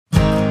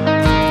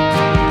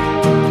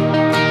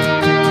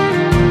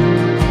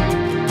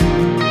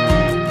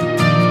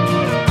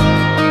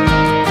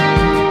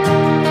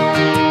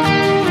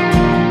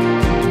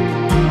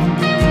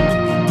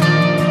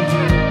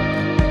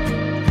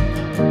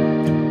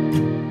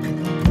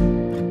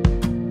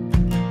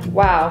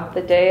Wow,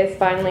 the day is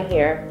finally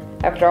here.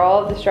 After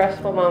all of the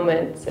stressful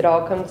moments, it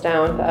all comes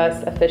down to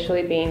us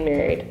officially being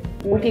married.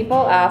 When people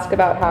ask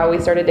about how we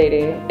started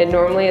dating, it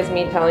normally is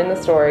me telling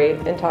the story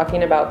and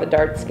talking about the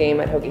darts game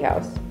at Hoagie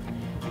House.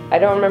 I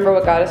don't remember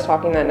what got us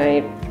talking that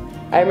night.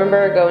 I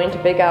remember going to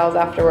Big Al's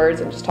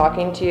afterwards and just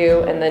talking to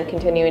you and then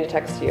continuing to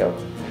text you.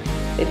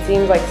 It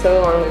seems like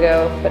so long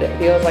ago, but it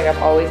feels like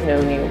I've always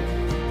known you.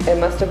 It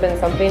must have been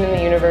something in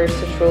the universe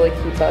to truly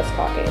keep us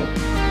talking.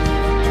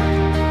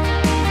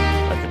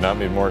 I could not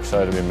be more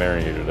excited to be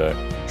marrying you today.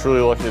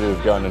 Truly lucky to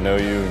have gotten to know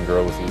you and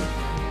grow with you.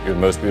 You're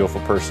the most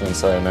beautiful person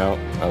inside and out.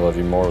 I love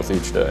you more with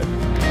each day.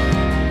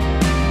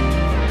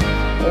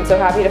 I'm so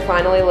happy to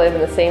finally live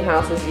in the same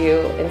house as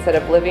you instead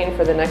of living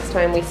for the next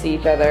time we see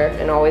each other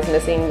and always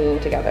missing being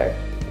together.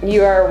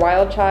 You are a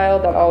wild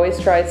child that always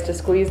tries to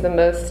squeeze the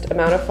most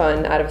amount of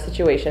fun out of a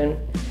situation,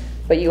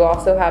 but you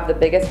also have the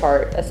biggest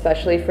heart,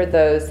 especially for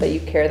those that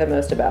you care the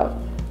most about.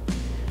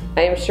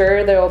 I am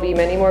sure there will be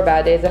many more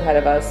bad days ahead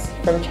of us,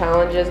 from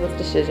challenges with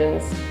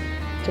decisions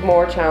to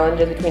more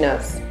challenges between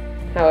us.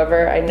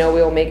 However, I know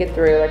we will make it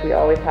through like we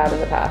always have in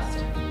the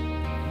past.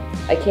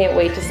 I can't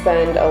wait to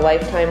spend a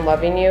lifetime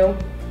loving you.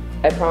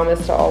 I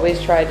promise to always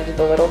try to do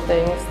the little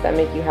things that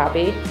make you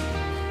happy,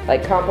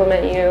 like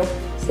compliment you,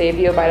 save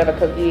you a bite of a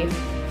cookie,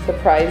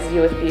 surprise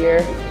you with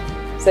beer,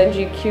 send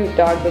you cute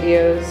dog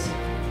videos,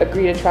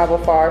 agree to travel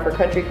far for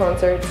country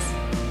concerts,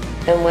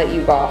 and let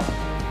you golf.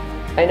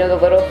 I know the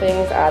little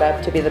things add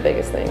up to be the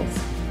biggest things.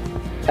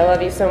 I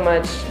love you so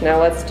much.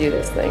 Now let's do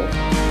this thing.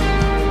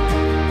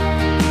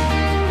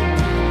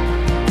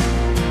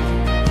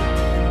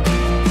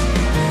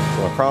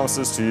 So I promise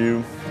this to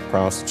you. I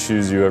promise to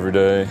choose you every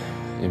day.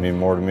 You mean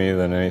more to me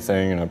than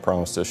anything, and I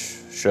promise to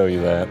show you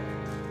that.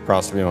 I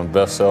promise to be my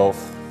best self,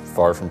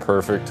 far from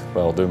perfect,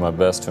 but I'll do my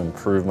best to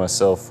improve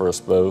myself for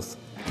us both.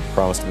 I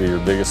promise to be your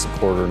biggest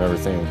supporter in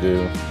everything we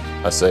do.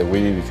 I say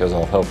we because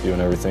I'll help you in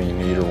everything you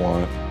need or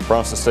want. I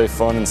promise to stay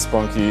fun and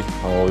spunky.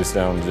 I'm always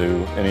down to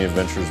do any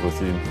adventures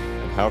with you.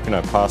 And how can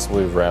I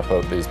possibly wrap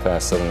up these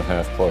past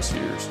 7.5+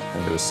 years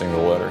into a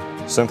single letter?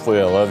 Simply,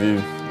 I love you,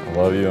 and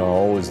I'll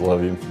always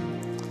love you.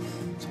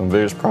 It's my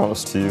biggest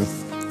promise to you.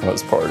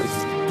 Let's party.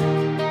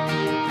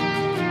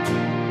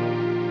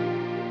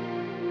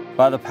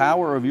 By the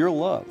power of your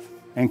love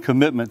and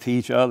commitment to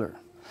each other,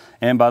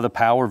 and by the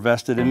power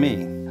vested in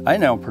me, I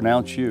now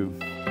pronounce you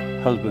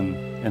husband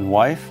and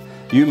wife.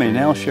 You may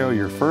now share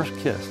your first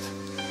kiss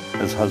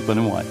as husband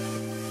and wife.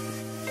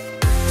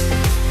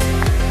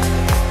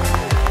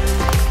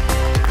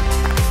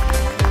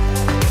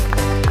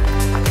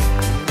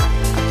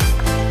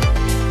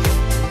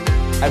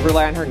 I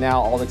rely on her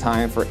now all the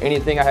time for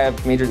anything I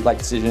have major life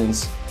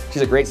decisions.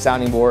 She's a great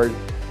sounding board.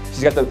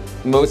 She's got the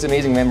most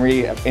amazing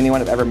memory of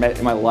anyone I've ever met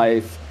in my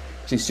life.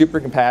 She's super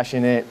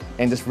compassionate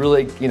and just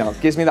really,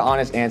 gives me the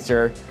honest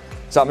answer.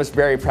 So I'm just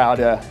very proud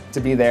to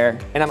be there.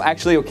 And I'm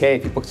actually okay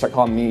if people start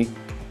calling me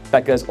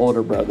Becca's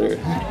older brother.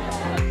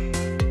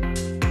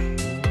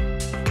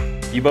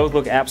 You both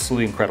look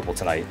absolutely incredible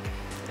tonight.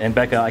 And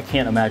Becca, I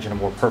can't imagine a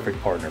more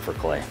perfect partner for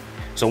Clay.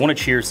 So I want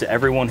to cheers to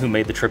everyone who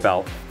made the trip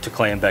out to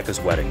Clay and Becca's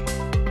wedding.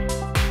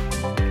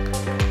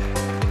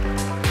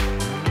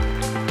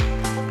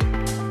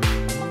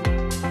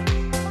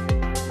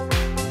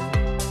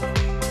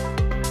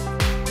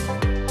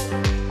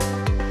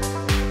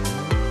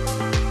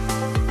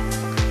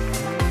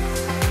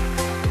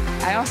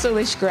 I also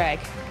wish Greg,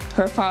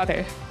 her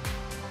father,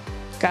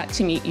 got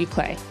to meet you,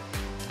 Clay.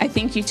 I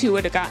think you two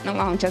would have gotten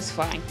along just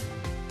fine.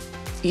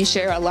 You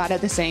share a lot of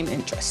the same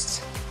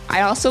interests.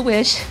 I also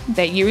wish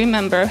that you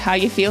remember how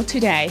you feel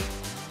today,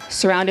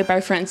 surrounded by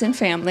friends and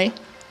family,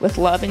 with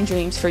love and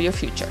dreams for your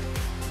future.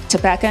 To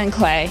Becca and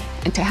Clay,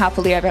 and to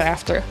happily ever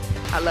after,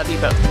 I love you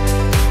both.